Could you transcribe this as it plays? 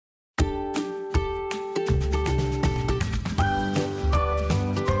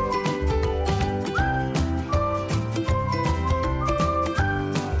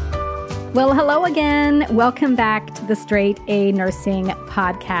Well, hello again. Welcome back to the Straight A Nursing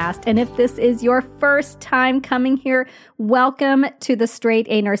Podcast. And if this is your first time coming here, welcome to the Straight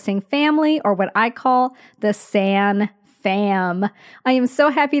A Nursing family, or what I call the SAN fam. I am so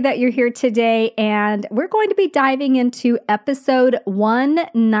happy that you're here today, and we're going to be diving into episode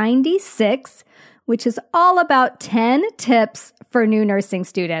 196, which is all about 10 tips for new nursing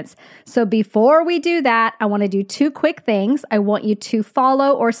students. So before we do that, I want to do two quick things. I want you to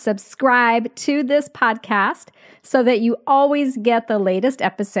follow or subscribe to this podcast so that you always get the latest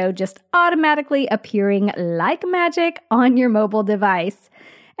episode just automatically appearing like magic on your mobile device.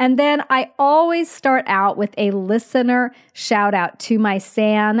 And then I always start out with a listener shout out to my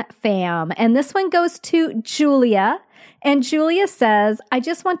SAN fam. And this one goes to Julia. And Julia says, I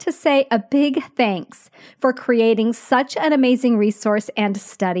just want to say a big thanks for creating such an amazing resource and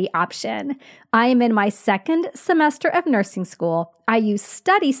study option. I am in my second semester of nursing school. I use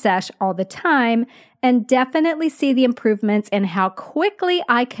Study Sesh all the time and definitely see the improvements in how quickly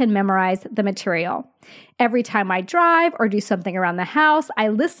I can memorize the material. Every time I drive or do something around the house, I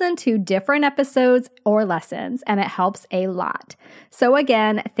listen to different episodes or lessons, and it helps a lot. So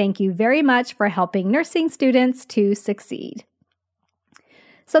again, thank you very much for helping nursing students to succeed.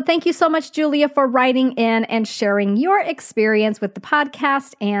 So thank you so much, Julia, for writing in and sharing your experience with the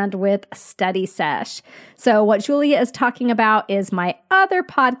podcast and with Study Sesh. So what Julia is talking about is my other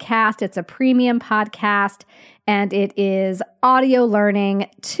podcast. It's a premium podcast, and it is audio learning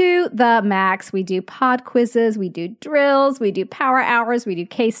to the max. We do pod quizzes, we do drills, we do power hours, we do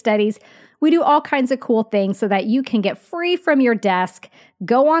case studies. We do all kinds of cool things so that you can get free from your desk,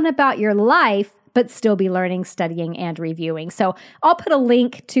 go on about your life, but still be learning, studying, and reviewing. So I'll put a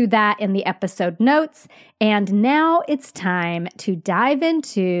link to that in the episode notes. And now it's time to dive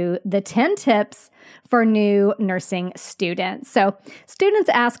into the 10 tips for new nursing students. So students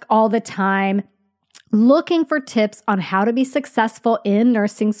ask all the time, looking for tips on how to be successful in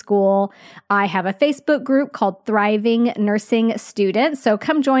nursing school. I have a Facebook group called Thriving Nursing Students. So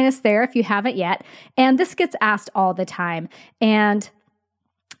come join us there if you haven't yet. And this gets asked all the time. And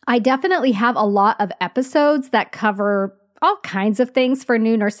I definitely have a lot of episodes that cover all kinds of things for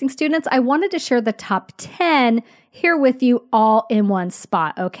new nursing students. I wanted to share the top 10 here with you all in one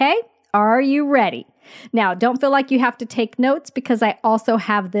spot, okay? Are you ready? Now, don't feel like you have to take notes because I also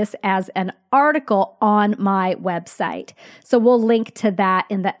have this as an article on my website. So we'll link to that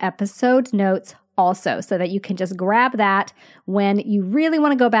in the episode notes also so that you can just grab that when you really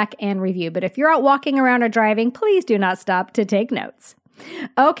want to go back and review. But if you're out walking around or driving, please do not stop to take notes.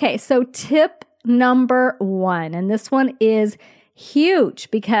 Okay, so tip number 1, and this one is huge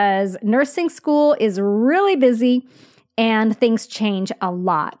because nursing school is really busy and things change a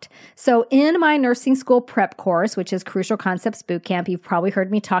lot. So in my nursing school prep course, which is Crucial Concepts Bootcamp, you've probably heard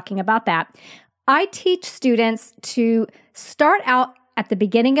me talking about that, I teach students to start out at the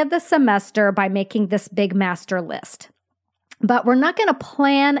beginning of the semester by making this big master list. But we're not going to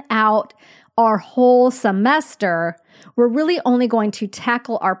plan out our whole semester. We're really only going to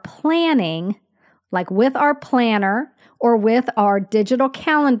tackle our planning, like with our planner or with our digital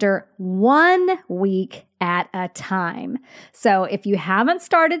calendar, 1 week at a time. So if you haven't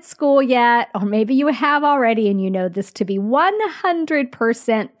started school yet, or maybe you have already and you know this to be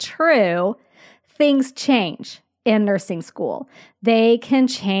 100% true, things change in nursing school. They can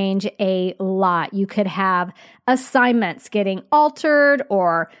change a lot. You could have assignments getting altered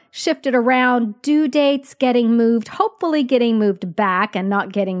or shifted around, due dates getting moved, hopefully getting moved back and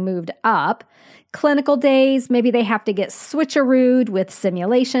not getting moved up. Clinical days, maybe they have to get switcherooed with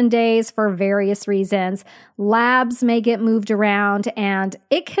simulation days for various reasons. Labs may get moved around, and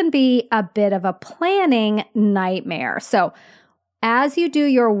it can be a bit of a planning nightmare. So as you do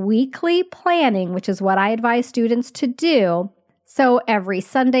your weekly planning, which is what I advise students to do, so every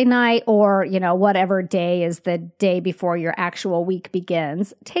Sunday night or, whatever day is the day before your actual week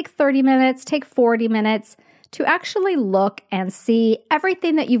begins, take 30 minutes, take 40 minutes to actually look and see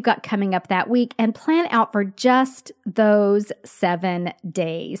everything that you've got coming up that week and plan out for just those 7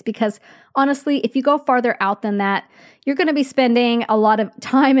 days. Because honestly, if you go farther out than that, you're going to be spending a lot of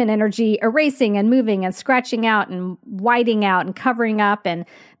time and energy erasing and moving and scratching out and whiting out and covering up and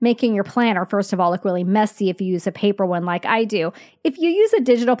making your planner, first of all, look really messy if you use a paper one like I do. If you use a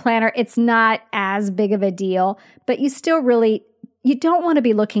digital planner, it's not as big of a deal, but you don't want to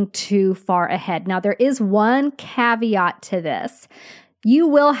be looking too far ahead. Now, there is one caveat to this. You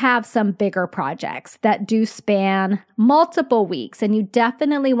will have some bigger projects that do span multiple weeks, and you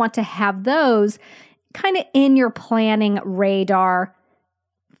definitely want to have those kind of in your planning radar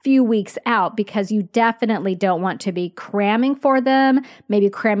few weeks out, because you definitely don't want to be cramming for them, maybe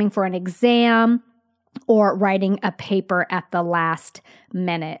cramming for an exam or writing a paper at the last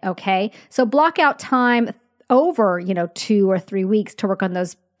minute, okay? So block out time over, 2 or 3 weeks to work on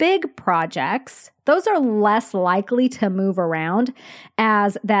those big projects. Those are less likely to move around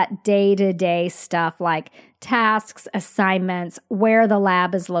as that day-to-day stuff like tasks, assignments, where the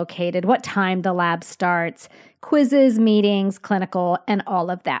lab is located, what time the lab starts, quizzes, meetings, clinical, and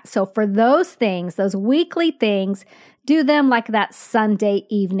all of that. So for those things, those weekly things, do them like that Sunday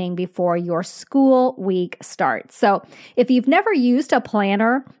evening before your school week starts. So if you've never used a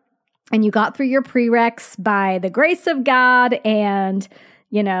planner and you got through your prereqs by the grace of God and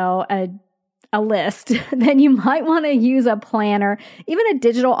a list, then you might want to use a planner. Even a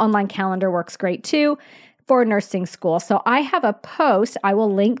digital online calendar works great too for nursing school. So I have a post I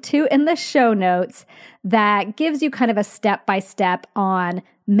will link to in the show notes that gives you kind of a step-by-step on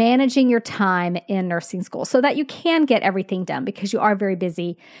managing your time in nursing school so that you can get everything done, because you are very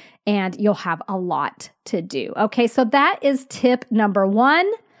busy and you'll have a lot to do. Okay, so that is tip number 1,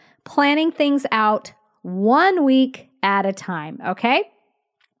 planning things out 1 week at a time, okay?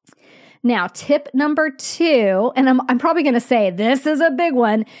 Now, tip number 2, and I'm probably going to say this is a big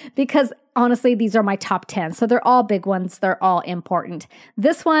one because honestly, these are my top 10. So they're all big ones. They're all important.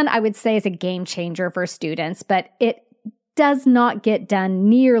 This one I would say is a game changer for students, but it does not get done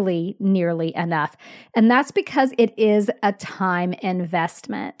nearly enough. And that's because it is a time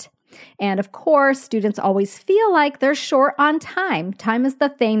investment. And of course, students always feel like they're short on time. Time is the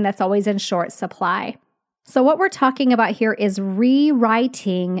thing that's always in short supply. So what we're talking about here is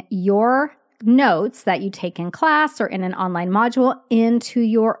rewriting your notes that you take in class or in an online module into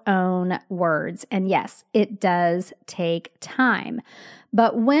your own words. And yes, it does take time.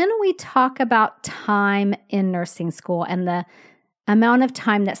 But when we talk about time in nursing school and the amount of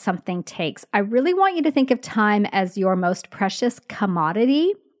time that something takes, I really want you to think of time as your most precious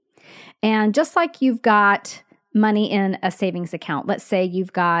commodity. And just like you've got money in a savings account, let's say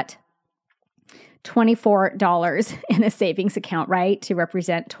you've got $24 in a savings account, right? To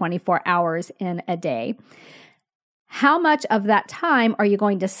represent 24 hours in a day. How much of that time are you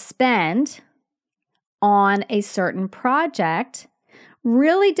going to spend on a certain project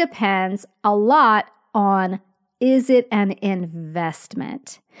really depends a lot on, is it an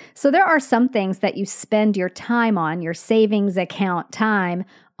investment? So there are some things that you spend your time on, your savings account time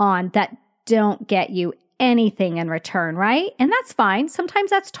on, that don't get you anything in return, right? And that's fine.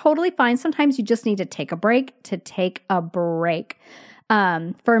 Sometimes that's totally fine. Sometimes you just need to take a break.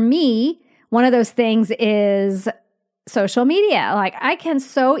 For me, one of those things is social media. Like, I can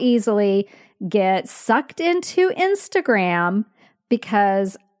so easily get sucked into Instagram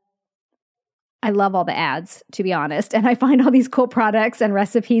because I love all the ads, to be honest. And I find all these cool products and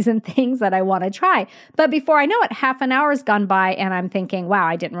recipes and things that I want to try. But before I know it, half an hour has gone by and I'm thinking, wow,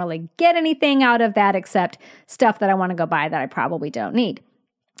 I didn't really get anything out of that except stuff that I want to go buy that I probably don't need.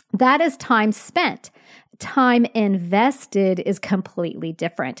 That is time spent. Time invested is completely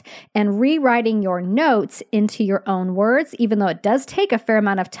different. And rewriting your notes into your own words, even though it does take a fair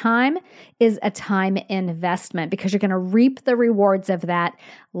amount of time, is a time investment because you're going to reap the rewards of that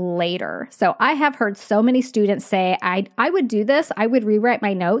later. So I have heard so many students say, I would do this, I would rewrite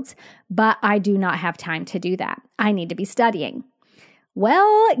my notes, but I do not have time to do that. I need to be studying.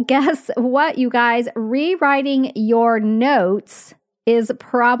 Well, guess what, you guys? Rewriting your notes is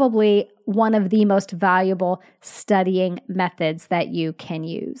probably one of the most valuable studying methods that you can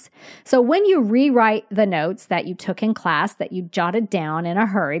use. So when you rewrite the notes that you took in class, that you jotted down in a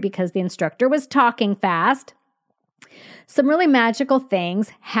hurry because the instructor was talking fast, some really magical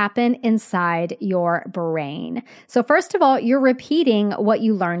things happen inside your brain. So first of all, you're repeating what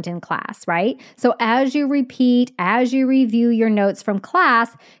you learned in class, right? So as you repeat, as you review your notes from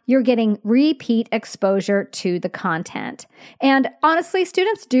class, you're getting repeat exposure to the content. And honestly,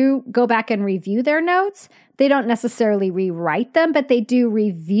 students do go back and review their notes. They don't necessarily rewrite them, but they do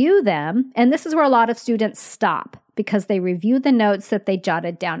review them. And this is where a lot of students stop, because they review the notes that they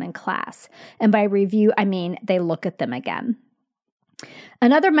jotted down in class. And by review, I mean they look at them again.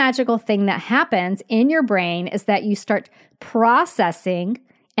 Another magical thing that happens in your brain is that you start processing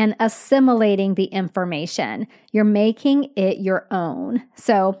and assimilating the information. You're making it your own.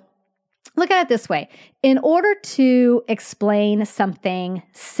 So look at it this way. In order to explain something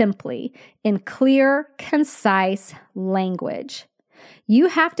simply in clear, concise language, you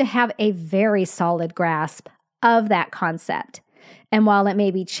have to have a very solid grasp of that concept. And while it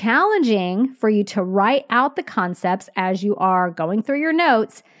may be challenging for you to write out the concepts as you are going through your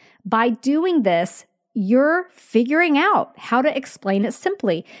notes, by doing this, you're figuring out how to explain it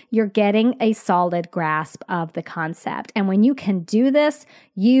simply. You're getting a solid grasp of the concept. And when you can do this,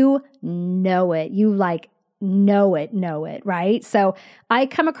 you know it. You know it, right? So I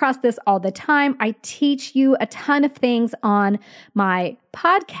come across this all the time. I teach you a ton of things on my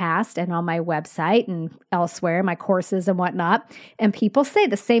podcast and on my website and elsewhere, my courses and whatnot. And people say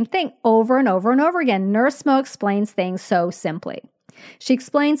the same thing over and over and over again. Nurse Mo explains things so simply. She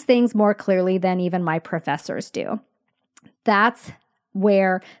explains things more clearly than even my professors do. That's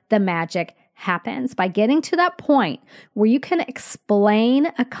where the magic happens. By getting to that point where you can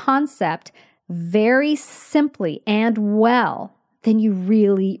explain a concept very simply and well, then you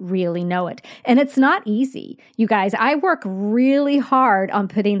really, really know it. And it's not easy. You guys, I work really hard on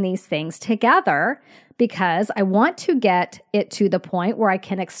putting these things together because I want to get it to the point where I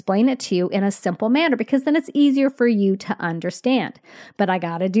can explain it to you in a simple manner, because then it's easier for you to understand. But I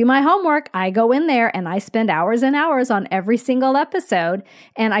got to do my homework. I go in there and I spend hours and hours on every single episode,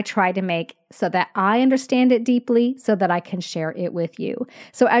 and I try to make so that I understand it deeply so that I can share it with you.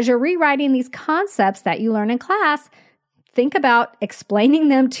 So as you're rewriting these concepts that you learn in class, think about explaining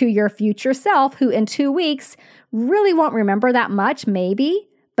them to your future self, who in 2 weeks really won't remember that much, maybe,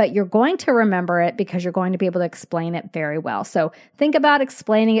 but you're going to remember it because you're going to be able to explain it very well. So think about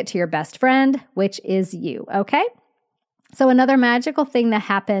explaining it to your best friend, which is you, okay? So another magical thing that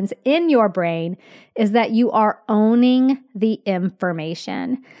happens in your brain is that you are owning the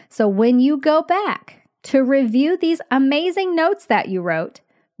information. So when you go back to review these amazing notes that you wrote,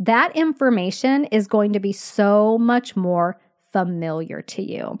 that information is going to be so much more familiar to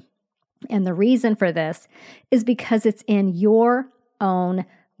you. And the reason for this is because it's in your own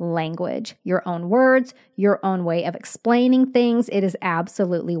language, your own words, your own way of explaining things. It is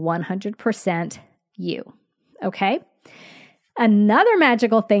absolutely 100% you. Okay? Another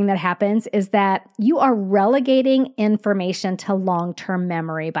magical thing that happens is that you are relegating information to long-term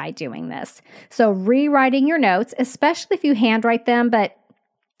memory by doing this. So rewriting your notes, especially if you handwrite them, but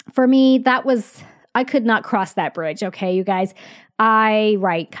for me, I could not cross that bridge, okay, you guys? I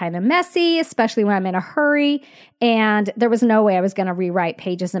write kind of messy, especially when I'm in a hurry, and there was no way I was going to rewrite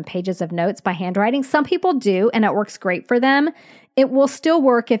pages and pages of notes by handwriting. Some people do, and it works great for them. It will still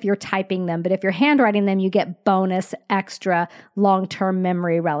work if you're typing them, but if you're handwriting them, you get bonus extra long-term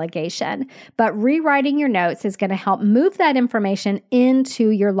memory relegation. But rewriting your notes is going to help move that information into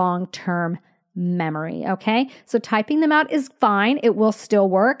your long-term memory, okay? So typing them out is fine. It will still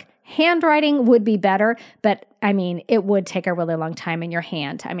work. Handwriting would be better, but I mean, it would take a really long time in your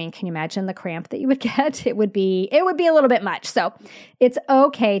hand. I mean, can you imagine the cramp that you would get? It would be a little bit much. So it's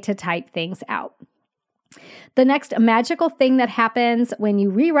okay to type things out. The next magical thing that happens when you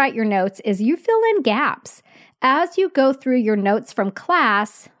rewrite your notes is you fill in gaps. As you go through your notes from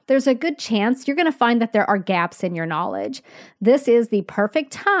class, there's a good chance you're going to find that there are gaps in your knowledge. This is the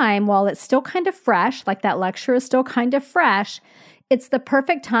perfect time, while it's still kind of fresh, like that lecture is still kind of fresh, it's the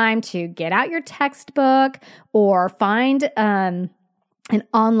perfect time to get out your textbook or find an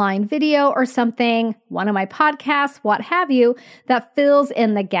online video or something, one of my podcasts, what have you, that fills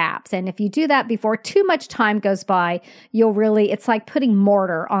in the gaps. And if you do that before too much time goes by, it's like putting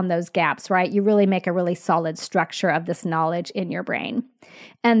mortar on those gaps, right? You really make a really solid structure of this knowledge in your brain.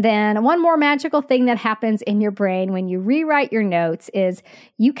 And then one more magical thing that happens in your brain when you rewrite your notes is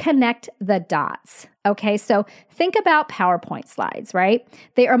you connect the dots. Okay, so think about PowerPoint slides, right?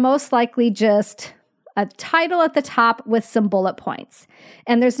 They are most likely just a title at the top with some bullet points.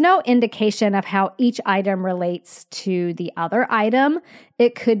 And there's no indication of how each item relates to the other item.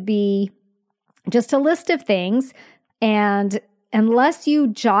 It could be just a list of things. And unless you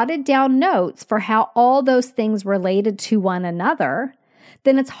jotted down notes for how all those things related to one another,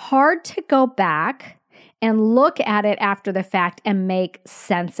 then it's hard to go back and look at it after the fact and make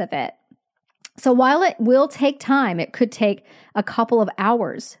sense of it. So while it will take time, it could take a couple of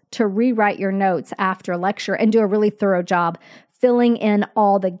hours to rewrite your notes after lecture and do a really thorough job filling in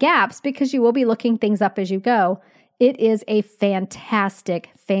all the gaps, because you will be looking things up as you go. It is a fantastic,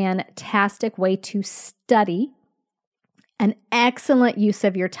 fantastic way to study, an excellent use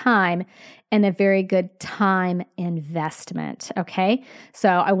of your time, and a very good time investment, okay? So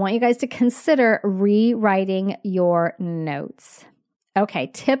I want you guys to consider rewriting your notes.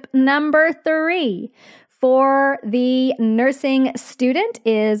 Okay, tip number 3 for the nursing student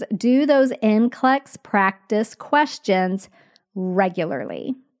is do those NCLEX practice questions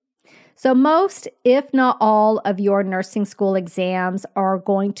regularly. So most, if not all, of your nursing school exams are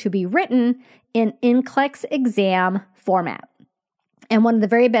going to be written in NCLEX exam format. And one of the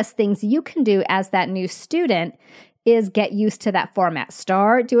very best things you can do as that new student is get used to that format.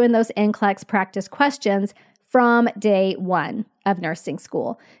 Start doing those NCLEX practice questions from day one of nursing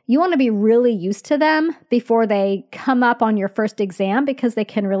school. You want to be really used to them before they come up on your first exam because they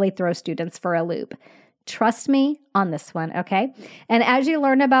can really throw students for a loop. Trust me on this one, okay? And as you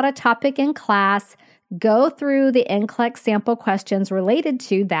learn about a topic in class, go through the NCLEX sample questions related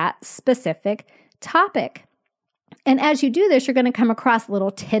to that specific topic. And as you do this, you're going to come across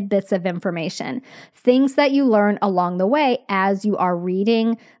little tidbits of information, things that you learn along the way as you are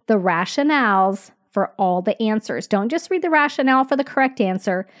reading the rationales for all the answers. Don't just read the rationale for the correct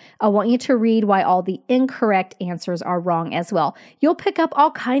answer. I want you to read why all the incorrect answers are wrong as well. You'll pick up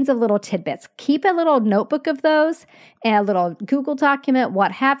all kinds of little tidbits. Keep a little notebook of those, a little Google document,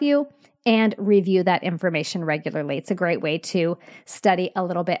 what have you, and review that information regularly. It's a great way to study a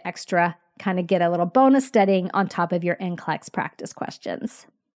little bit extra, kind of get a little bonus studying on top of your NCLEX practice questions.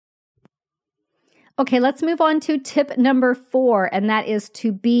 Okay, let's move on to tip number 4, and that is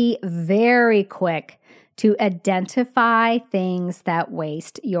to be very quick to identify things that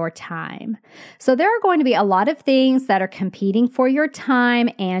waste your time. So there are going to be a lot of things that are competing for your time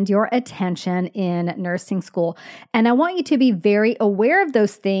and your attention in nursing school. And I want you to be very aware of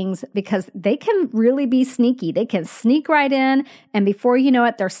those things because they can really be sneaky. They can sneak right in, and before you know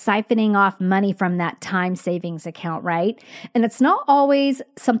it, they're siphoning off money from that time savings account, right? And it's not always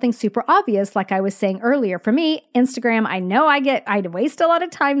something super obvious, like I was saying earlier. For me, Instagram, I know I waste a lot of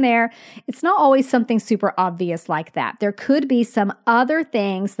time there. It's not always something super obvious like that. There could be some other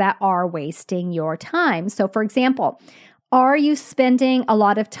things that are wasting your time. So for example, are you spending a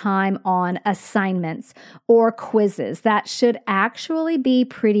lot of time on assignments or quizzes that should actually be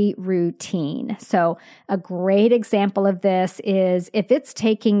pretty routine? So a great example of this is if it's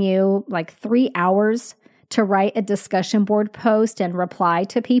taking you like 3 hours to write a discussion board post and reply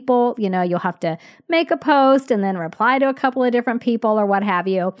to people, you'll have to make a post and then reply to a couple of different people or what have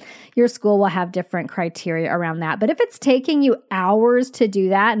you. Your school will have different criteria around that. But if it's taking you hours to do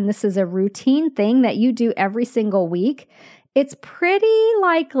that, and this is a routine thing that you do every single week, it's pretty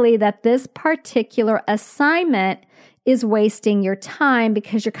likely that this particular assignment is wasting your time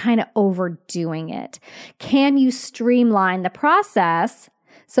because you're kind of overdoing it. Can you streamline the process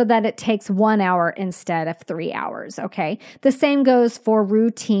so that it takes 1 hour instead of 3 hours, okay? The same goes for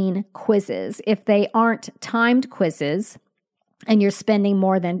routine quizzes. If they aren't timed quizzes and you're spending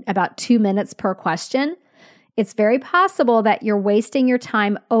more than about 2 minutes per question, it's very possible that you're wasting your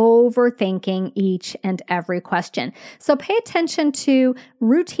time overthinking each and every question. So pay attention to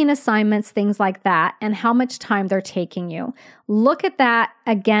routine assignments, things like that, and how much time they're taking you. Look at that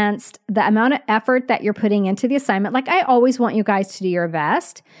against the amount of effort that you're putting into the assignment. Like I always want you guys to do your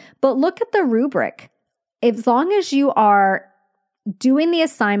best, but look at the rubric. As long as you are doing the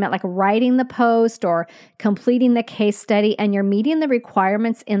assignment, like writing the post or completing the case study, and you're meeting the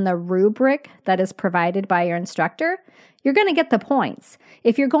requirements in the rubric that is provided by your instructor, you're going to get the points.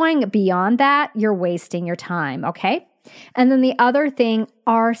 If you're going beyond that, you're wasting your time, okay? And then the other thing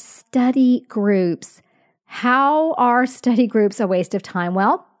are study groups. How are study groups a waste of time?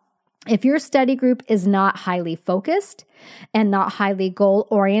 Well, if your study group is not highly focused and not highly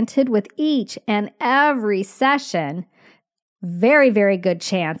goal-oriented with each and every session, very, very good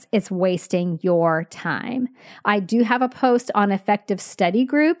chance it's wasting your time. I do have a post on effective study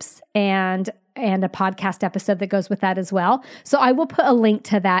groups and a podcast episode that goes with that as well. So I will put a link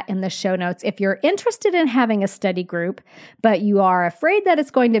to that in the show notes. If you're interested in having a study group, but you are afraid that it's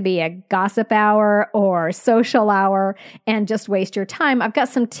going to be a gossip hour or social hour and just waste your time, I've got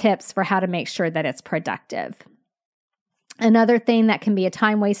some tips for how to make sure that it's productive. Another thing that can be a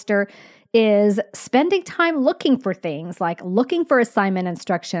time waster is spending time looking for things like looking for assignment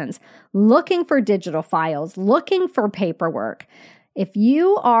instructions, looking for digital files, looking for paperwork. If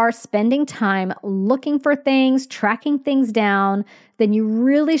you are spending time looking for things, tracking things down, then you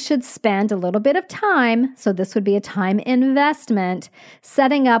really should spend a little bit of time, so this would be a time investment,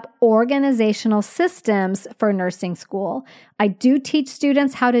 setting up organizational systems for nursing school. I do teach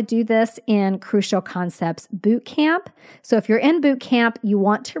students how to do this in Crucial Concepts Boot Camp. So if you're in boot camp, you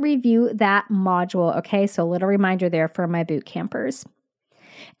want to review that module, okay? So a little reminder there for my boot campers.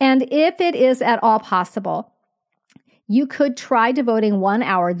 And if it is at all possible, you could try devoting 1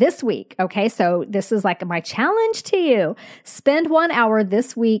 hour this week, okay? So this is like my challenge to you. Spend 1 hour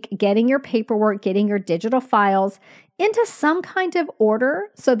this week getting your paperwork, getting your digital files into some kind of order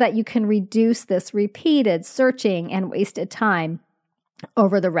so that you can reduce this repeated searching and wasted time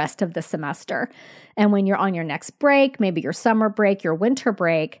over the rest of the semester. And when you're on your next break, maybe your summer break, your winter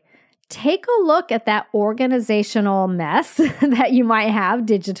break, take a look at that organizational mess that you might have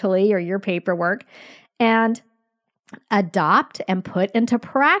digitally or your paperwork and adopt and put into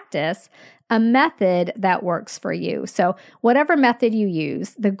practice a method that works for you. So whatever method you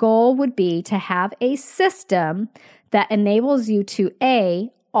use, the goal would be to have a system that enables you to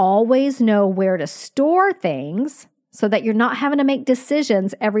always know where to store things so that you're not having to make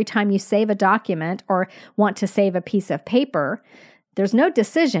decisions every time you save a document or want to save a piece of paper. There's no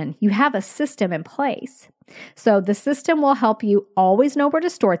decision. You have a system in place. So the system will help you always know where to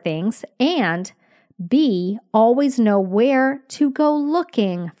store things and B, always know where to go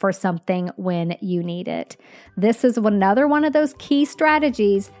looking for something when you need it. This is another one of those key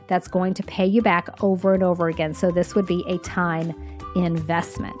strategies that's going to pay you back over and over again. So this would be a time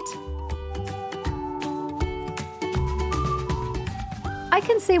investment. I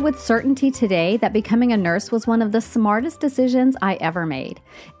can say with certainty today that becoming a nurse was one of the smartest decisions I ever made.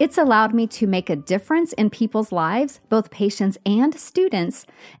 It's allowed me to make a difference in people's lives, both patients and students,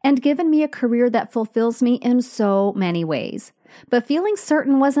 and given me a career that fulfills me in so many ways. But feeling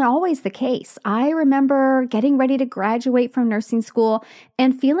certain wasn't always the case. I remember getting ready to graduate from nursing school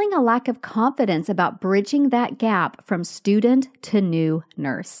and feeling a lack of confidence about bridging that gap from student to new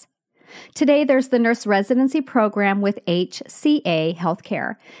nurse. Today, there's the nurse residency program with HCA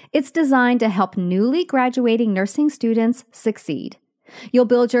Healthcare. It's designed to help newly graduating nursing students succeed. You'll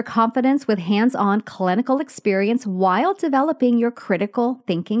build your confidence with hands-on clinical experience while developing your critical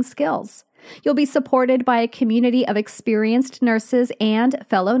thinking skills. You'll be supported by a community of experienced nurses and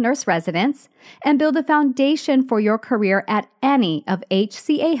fellow nurse residents, and build a foundation for your career at any of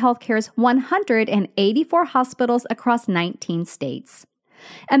HCA Healthcare's 184 hospitals across 19 states.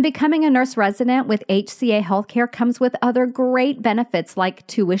 And becoming a nurse resident with HCA Healthcare comes with other great benefits like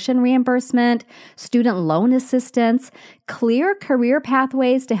tuition reimbursement, student loan assistance, clear career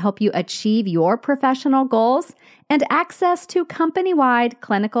pathways to help you achieve your professional goals, and access to company-wide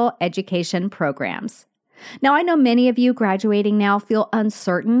clinical education programs. Now, I know many of you graduating now feel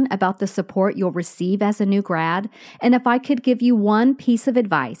uncertain about the support you'll receive as a new grad, and if I could give you one piece of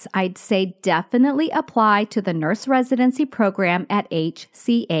advice, I'd say definitely apply to the nurse residency program at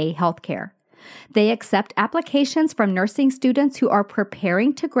HCA Healthcare. They accept applications from nursing students who are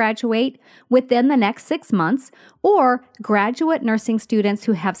preparing to graduate within the next 6 months or graduate nursing students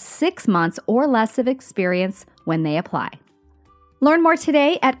who have 6 months or less of experience when they apply. Learn more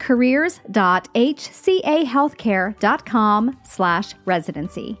today at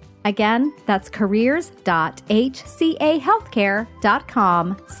careers.hcahealthcare.com/residency. Again, that's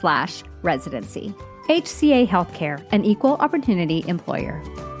careers.hcahealthcare.com/residency. HCA Healthcare, an equal opportunity employer.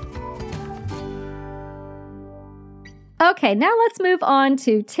 Okay, now let's move on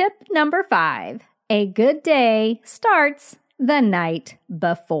to tip number 5. A good day starts the night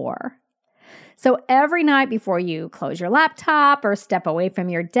before. So every night before you close your laptop or step away from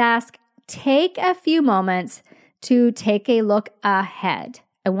your desk, take a few moments to take a look ahead.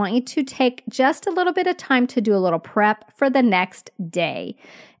 I want you to take just a little bit of time to do a little prep for the next day.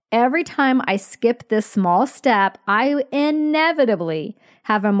 Every time I skip this small step, I inevitably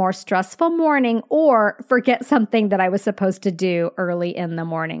have a more stressful morning or forget something that I was supposed to do early in the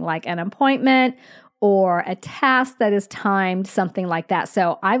morning, like an appointment or a task that is timed, something like that.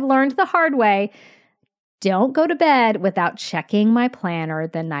 So I've learned the hard way. Don't go to bed without checking my planner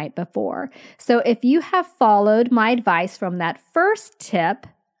the night before. So if you have followed my advice from that first tip,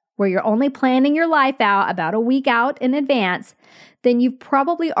 where you're only planning your life out about a week out in advance, then you've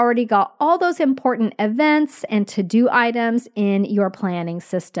probably already got all those important events and to-do items in your planning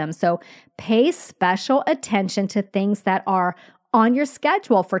system. So pay special attention to things that are on your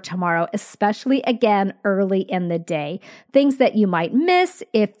schedule for tomorrow, especially again early in the day. Things that you might miss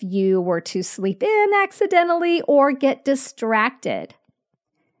if you were to sleep in accidentally or get distracted.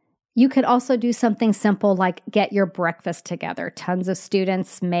 You could also do something simple like get your breakfast together. Tons of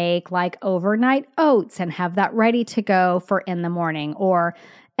students make like overnight oats and have that ready to go for in the morning, or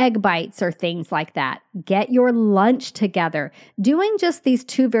egg bites or things like that. Get your lunch together. Doing just these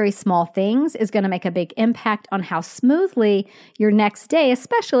 2 very small things is going to make a big impact on how smoothly your next day,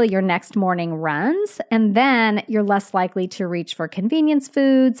 especially your next morning, runs. And then you're less likely to reach for convenience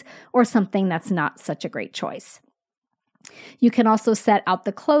foods or something that's not such a great choice. You can also set out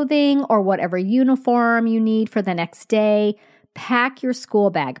the clothing or whatever uniform you need for the next day. Pack your school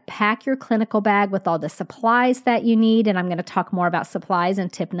bag, pack your clinical bag with all the supplies that you need. And I'm going to talk more about supplies in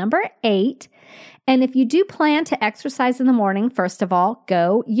tip number 8. And if you do plan to exercise in the morning, first of all,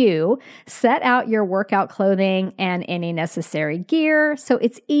 go you. Set out your workout clothing and any necessary gear so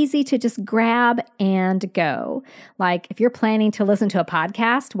it's easy to just grab and go. Like if you're planning to listen to a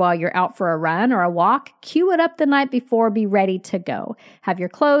podcast while you're out for a run or a walk, cue it up the night before, be ready to go. Have your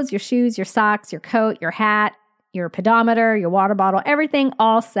clothes, your shoes, your socks, your coat, your hat, your pedometer, your water bottle, everything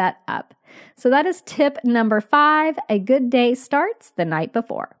all set up. So that is tip number 5. A good day starts the night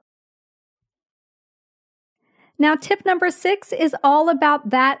before. Now, tip number 6 is all about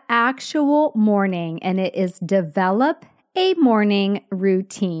that actual morning, and it is develop a morning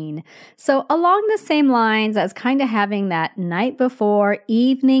routine. So along the same lines as kind of having that night before,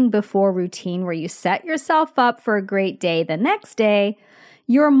 evening before routine where you set yourself up for a great day the next day,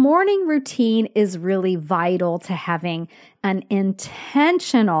 your morning routine is really vital to having an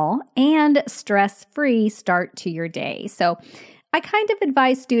intentional and stress-free start to your day. So I kind of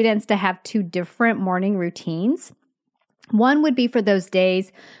advise students to have 2 different morning routines. One would be for those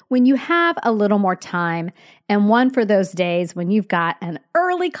days when you have a little more time, and one for those days when you've got an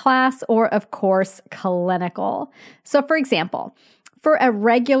early class or, of course, clinical. So, for example, for a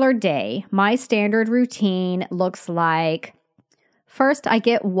regular day, my standard routine looks like, first, I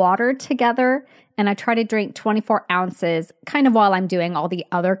get water together and I try to drink 24 ounces kind of while I'm doing all the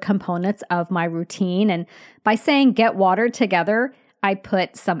other components of my routine. And by saying get water together, I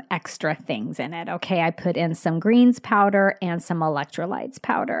put some extra things in it, okay? I put in some greens powder and some electrolytes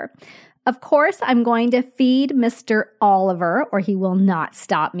powder. Of course, I'm going to feed Mr. Oliver, or he will not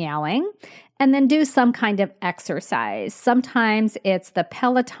stop meowing, and then do some kind of exercise. Sometimes it's the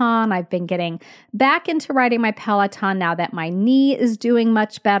Peloton. I've been getting back into riding my Peloton now that my knee is doing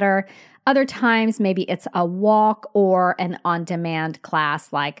much better. Other times, maybe it's a walk or an on-demand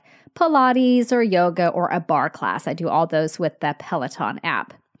class like Pilates or yoga or a bar class. I do all those with the Peloton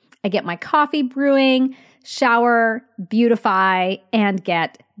app. I get my coffee brewing, shower, beautify, and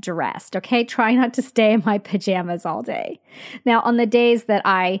get dressed, okay? Try not to stay in my pajamas all day. Now, on the days that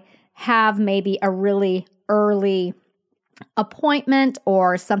I have maybe a really early appointment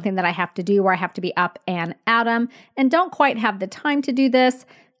or something that I have to do where I have to be up and at 'em and don't quite have the time to do this,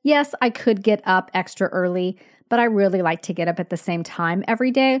 yes, I could get up extra early, but I really like to get up at the same time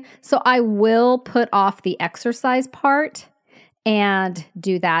every day. So I will put off the exercise part and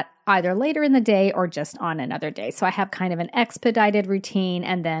do that either later in the day or just on another day. So I have kind of an expedited routine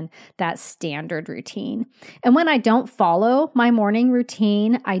and then that standard routine. And when I don't follow my morning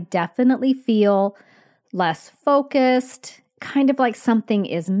routine, I definitely feel less focused, kind of like something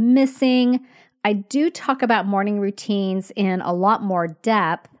is missing. I do talk about morning routines in a lot more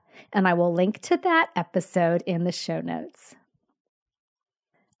depth, and I will link to that episode in the show notes.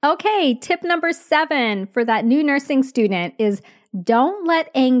 Okay, tip number 7 for that new nursing student is don't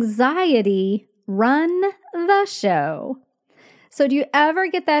let anxiety run the show. So do you ever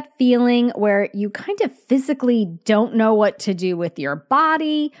get that feeling where you kind of physically don't know what to do with your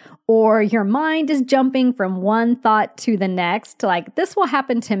body, or your mind is jumping from one thought to the next? Like, this will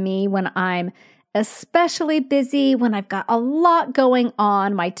happen to me when I'm especially busy, when I've got a lot going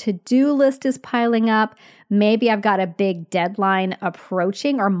on. My to-do list is piling up. Maybe I've got a big deadline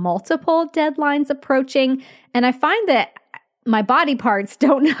approaching or multiple deadlines approaching. And I find that my body parts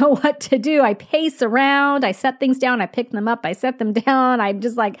don't know what to do. I pace around, I set things down, I pick them up, I set them down.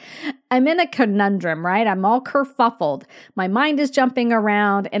 I'm in a conundrum, right? I'm all kerfuffled. My mind is jumping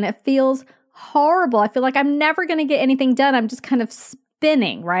around and it feels horrible. I feel like I'm never going to get anything done. I'm just kind of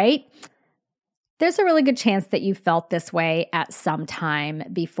spinning, right? There's a really good chance that you felt this way at some time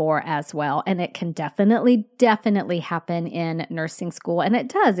before as well. And it can definitely happen in nursing school. And it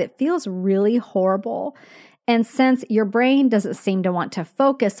does. It feels really horrible. And since your brain doesn't seem to want to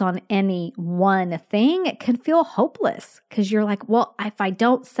focus on any one thing, it can feel hopeless because you're like, well, if I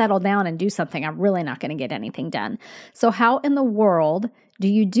don't settle down and do something, I'm really not going to get anything done. So how in the world do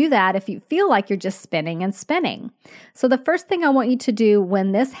you do that if you feel like you're just spinning and spinning? So the first thing I want you to do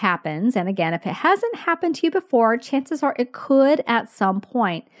when this happens, and again, if it hasn't happened to you before, chances are it could at some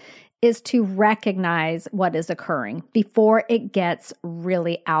point, is to recognize what is occurring before it gets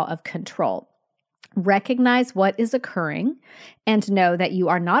really out of control. Recognize what is occurring and know that you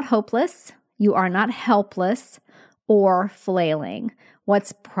are not hopeless, you are not helpless, or flailing.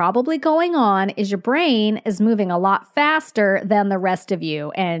 What's probably going on is your brain is moving a lot faster than the rest of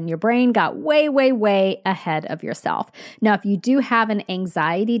you, and your brain got way ahead of yourself. Now, if you do have an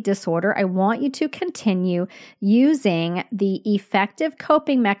anxiety disorder, I want you to continue using the effective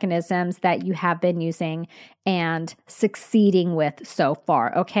coping mechanisms that you have been using and succeeding with so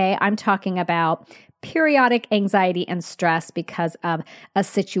far, okay? I'm talking about periodic anxiety and stress because of a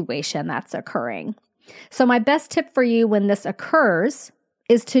situation that's occurring. So my best tip for you when this occurs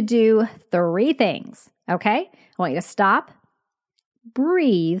is to do 3 things, okay? I want you to stop,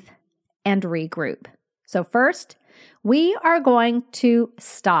 breathe, and regroup. So first, we are going to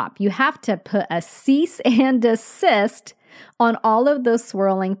stop. You have to put a cease and desist on all of those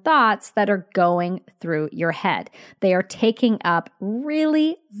swirling thoughts that are going through your head. They are taking up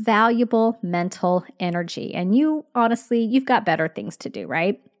really valuable mental energy. And you've got better things to do,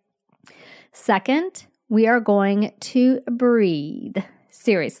 right? Second, we are going to breathe.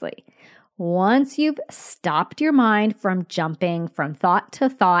 Seriously. Once you've stopped your mind from jumping from thought to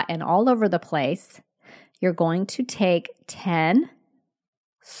thought and all over the place, you're going to take 10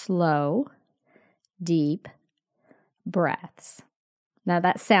 slow, deep breaths. Now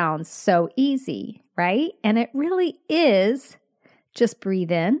that sounds so easy, right? And it really is. Just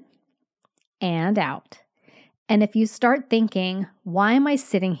breathe in and out. And if you start thinking, why am I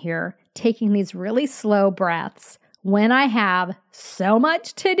sitting here taking these really slow breaths when I have so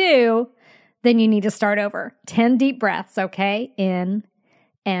much to do, then you need to start over. 10 deep breaths, okay? In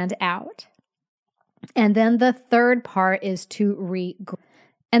and out. And then the third part is to regroup.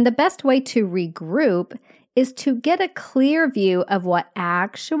 And the best way to regroup is to get a clear view of what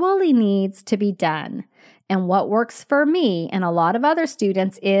actually needs to be done. And what works for me and a lot of other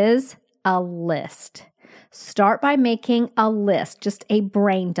students is a list. Start by making a list, just a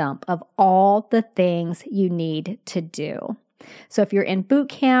brain dump of all the things you need to do. So if you're in boot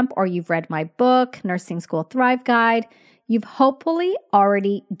camp or you've read my book, Nursing School Thrive Guide, you've hopefully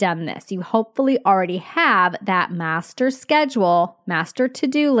already done this. You hopefully already have that master schedule, master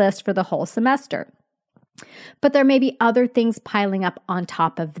to-do list for the whole semester. But there may be other things piling up on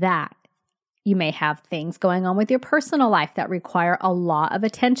top of that. You may have things going on with your personal life that require a lot of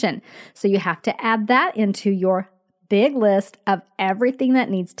attention. So you have to add that into your big list of everything that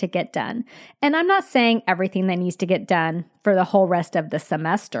needs to get done. And I'm not saying everything that needs to get done for the whole rest of the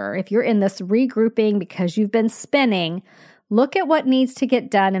semester. If you're in this regrouping because you've been spinning, look at what needs to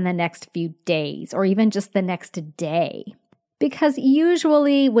get done in the next few days or even just the next day. Because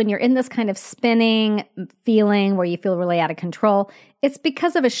usually when you're in this kind of spinning feeling where you feel really out of control, it's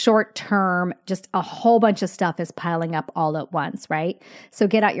because of a short term, just a whole bunch of stuff is piling up all at once, right? So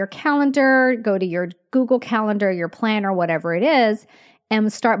get out your calendar, go to your Google Calendar, your planner, whatever it is,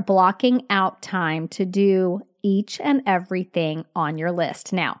 and start blocking out time to do each and everything on your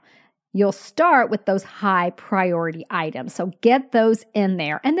list. Now, you'll start with those high priority items. So get those in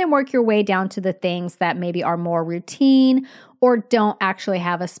there and then work your way down to the things that maybe are more routine or don't actually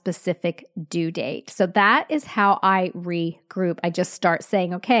have a specific due date. So that is how I regroup. I just start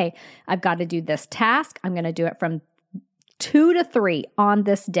saying, okay, I've got to do this task. I'm going to do it from 2 to 3 on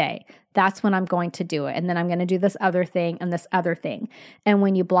this day. That's when I'm going to do it. And then I'm going to do this other thing and this other thing. And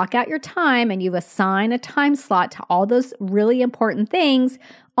when you block out your time and you assign a time slot to all those really important things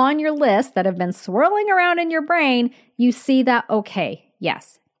on your list that have been swirling around in your brain, you see that, okay,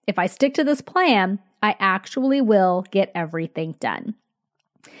 yes, if I stick to this plan, I actually will get everything done.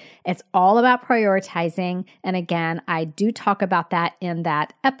 It's all about prioritizing. And again, I do talk about that in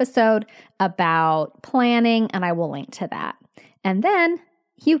that episode about planning, and I will link to that. And then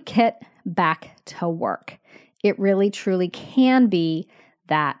you get back to work. It really, truly can be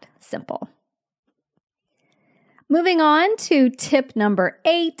that simple. Moving on to tip number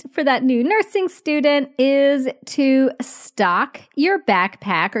 8 for that new nursing student is to stock your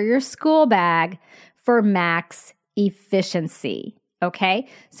backpack or your school bag for max efficiency. Okay,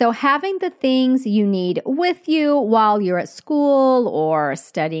 so having the things you need with you while you're at school or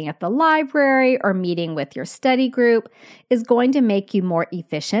studying at the library or meeting with your study group is going to make you more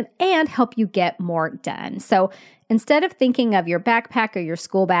efficient and help you get more done. So instead of thinking of your backpack or your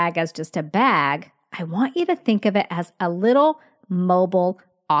school bag as just a bag, I want you to think of it as a little mobile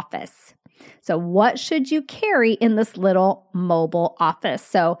office. So what should you carry in this little mobile office?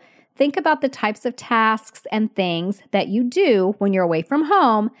 So think about the types of tasks and things that you do when you're away from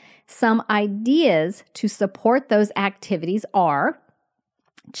home. Some ideas to support those activities are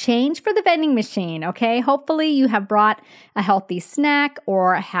change for the vending machine, okay? Hopefully you have brought a healthy snack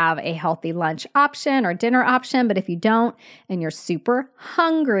or have a healthy lunch option or dinner option, but if you don't and you're super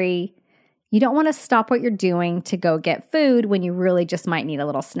hungry, you don't want to stop what you're doing to go get food when you really just might need a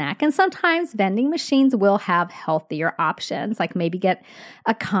little snack. And sometimes vending machines will have healthier options, like maybe get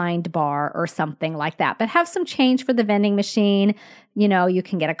a Kind bar or something like that. But have some change for the vending machine. You know, you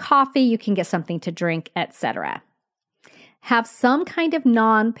can get a coffee, you can get something to drink, etc. Have some kind of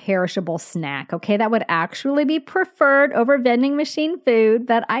non-perishable snack, okay? That would actually be preferred over vending machine food,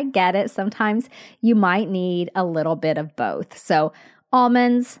 but I get it. Sometimes you might need a little bit of both. So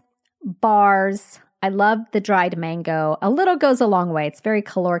almonds, bars. I love the dried mango. A little goes a long way. It's very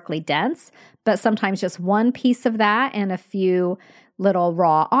calorically dense, but sometimes just one piece of that and a few little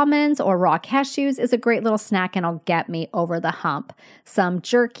raw almonds or raw cashews is a great little snack and it'll get me over the hump. Some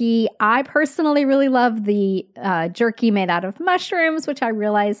jerky. I personally really love the jerky made out of mushrooms, which I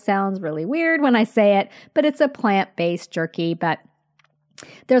realize sounds really weird when I say it, but it's a plant-based jerky, but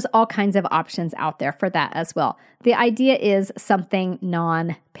there's all kinds of options out there for that as well. The idea is something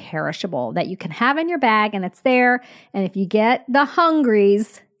non-perishable that you can have in your bag and it's there. And if you get the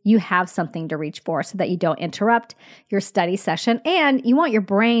hungries, you have something to reach for so that you don't interrupt your study session. And you want your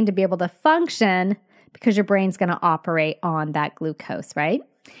brain to be able to function because your brain's going to operate on that glucose, right?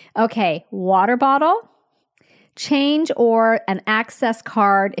 Okay, water bottle, change or an access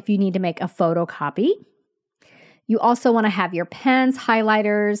card if you need to make a photocopy. You also want to have your pens,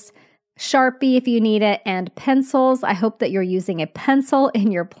 highlighters, Sharpie if you need it, and pencils. I hope that you're using a pencil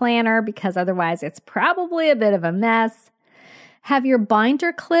in your planner because otherwise it's probably a bit of a mess. Have your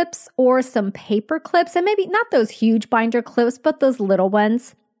binder clips or some paper clips, and maybe not those huge binder clips, but those little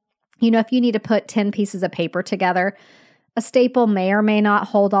ones. You know, if you need to put 10 pieces of paper together, a staple may or may not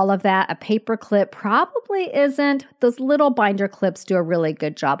hold all of that. A paper clip probably isn't. Those little binder clips do a really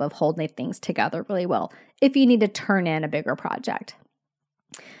good job of holding things together really well if you need to turn in a bigger project.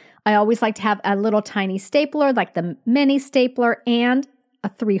 I always like to have a little tiny stapler like the mini stapler and a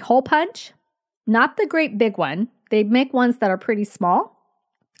 3-hole punch, not the great big one. They make ones that are pretty small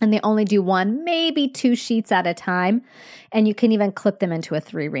and they only do 1, maybe 2 sheets at a time. And you can even clip them into a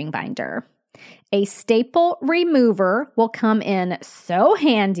 3-ring binder. A staple remover will come in so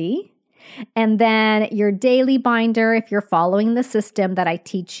handy. And then your daily binder, if you're following the system that I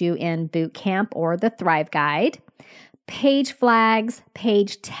teach you in boot camp or the Thrive Guide. Page flags,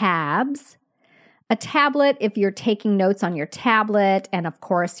 page tabs. A tablet if you're taking notes on your tablet, and of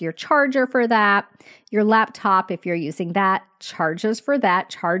course your charger for that. Your laptop if you're using that, chargers for that,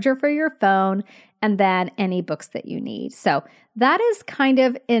 charger for your phone, and then any books that you need. So that is kind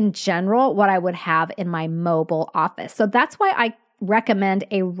of in general what I would have in my mobile office. So that's why I recommend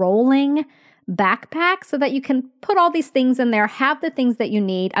a rolling backpack so that you can put all these things in there, have the things that you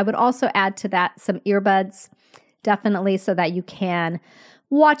need. I would also add to that some earbuds, definitely, so that you can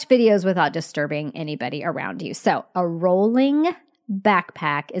watch videos without disturbing anybody around you. So a rolling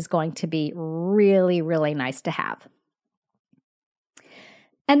backpack is going to be really, really nice to have.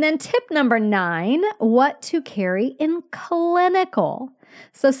 And then tip number 9, what to carry in clinical.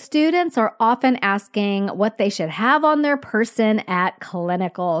 So students are often asking what they should have on their person at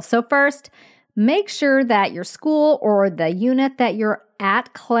clinical. So first, make sure that your school or the unit that you're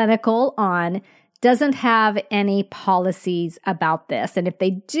at clinical on doesn't have any policies about this. And if they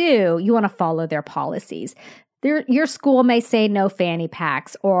do, you want to follow their policies. Your school may say no fanny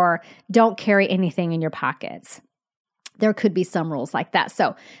packs or don't carry anything in your pockets. There could be some rules like that.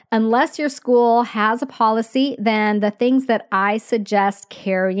 So unless your school has a policy, then the things that I suggest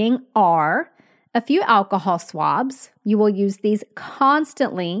carrying are a few alcohol swabs. You will use these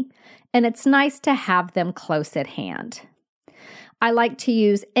constantly, and it's nice to have them close at hand. I like to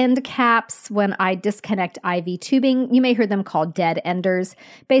use end caps when I disconnect IV tubing. You may hear them called dead enders.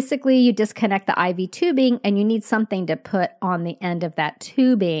 Basically, you disconnect the IV tubing and you need something to put on the end of that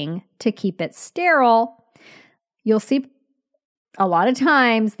tubing to keep it sterile. You'll see a lot of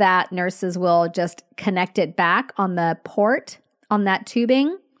times that nurses will just connect it back on the port on that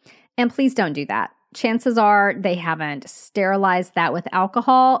tubing. And please don't do that. Chances are they haven't sterilized that with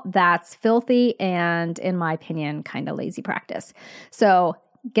alcohol. That's filthy and, in my opinion, kind of lazy practice. So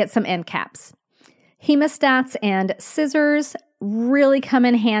get some end caps. Hemostats and scissors really come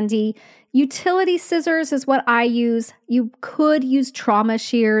in handy. Utility scissors is what I use. You could use trauma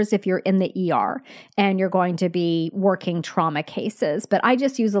shears if you're in the ER and you're going to be working trauma cases, but I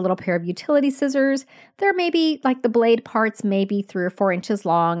just use a little pair of utility scissors. They're maybe like the blade parts, maybe 3 or 4 inches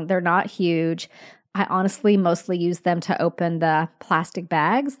long. They're not huge. I honestly mostly use them to open the plastic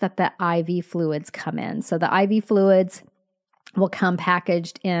bags that the IV fluids come in. So the IV fluids will come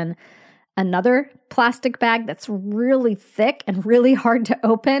packaged in another plastic bag that's really thick and really hard to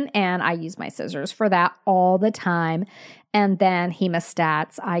open, and I use my scissors for that all the time. And then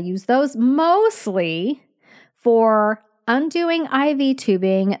hemostats, I use those mostly for undoing IV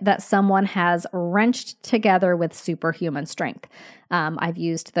tubing that someone has wrenched together with superhuman strength. I've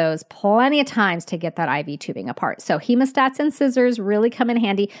used those plenty of times to get that IV tubing apart. So hemostats and scissors really come in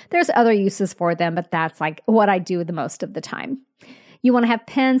handy. There's other uses for them, but that's like what I do the most of the time. You want to have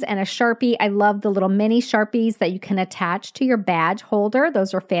pens and a Sharpie. I love the little mini Sharpies that you can attach to your badge holder.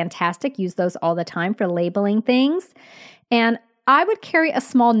 Those are fantastic. Use those all the time for labeling things. And I would carry a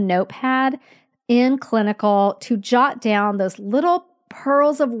small notepad in clinical to jot down those little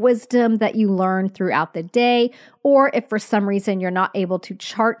pearls of wisdom that you learn throughout the day, or if for some reason you're not able to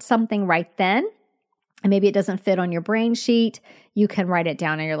chart something right then, and maybe it doesn't fit on your brain sheet, you can write it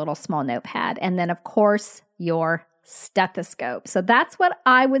down in your little small notepad. And then, of course, your stethoscope. So that's what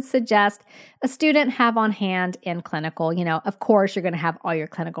I would suggest a student have on hand in clinical. Of course, you're going to have all your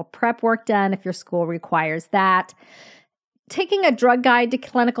clinical prep work done if your school requires that. Taking a drug guide to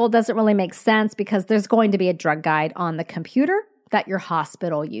clinical doesn't really make sense because there's going to be a drug guide on the computer that your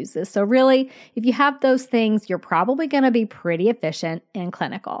hospital uses. So really, if you have those things, you're probably going to be pretty efficient in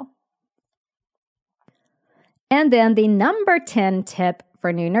clinical. And then the number 10 tip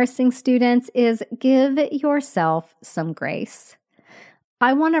for new nursing students is give yourself some grace.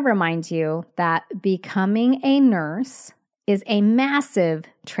 I want to remind you that becoming a nurse is a massive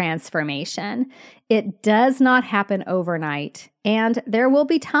transformation. It does not happen overnight, and there will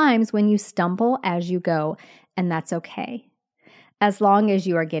be times when you stumble as you go, and that's okay. As long as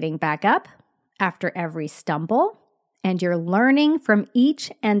you are getting back up after every stumble and you're learning from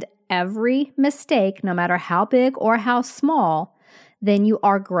each and every mistake, no matter how big or how small, then you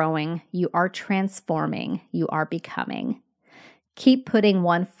are growing, you are transforming, you are becoming. Keep putting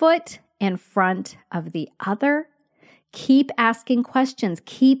one foot in front of the other. Keep asking questions.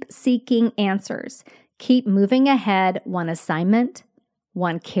 Keep seeking answers. Keep moving ahead one assignment,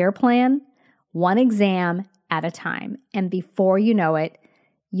 one care plan, one exam at a time. And before you know it,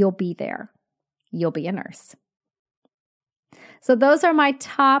 you'll be there. You'll be a nurse. So those are my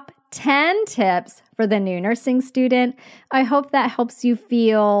top 10 tips for the new nursing student. I hope that helps you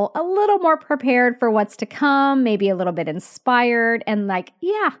feel a little more prepared for what's to come, maybe a little bit inspired and like,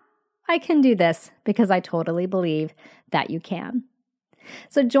 yeah, I can do this because I totally believe that you can.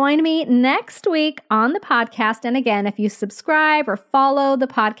 So join me next week on the podcast. And again, if you subscribe or follow the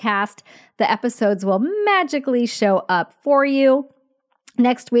podcast, the episodes will magically show up for you.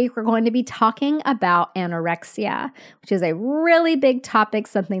 Next week, we're going to be talking about anorexia, which is a really big topic,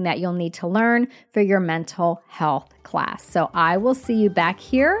 something that you'll need to learn for your mental health class. So I will see you back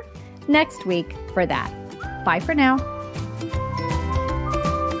here next week for that. Bye for now.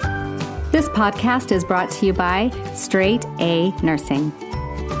 This podcast is brought to you by Straight A Nursing.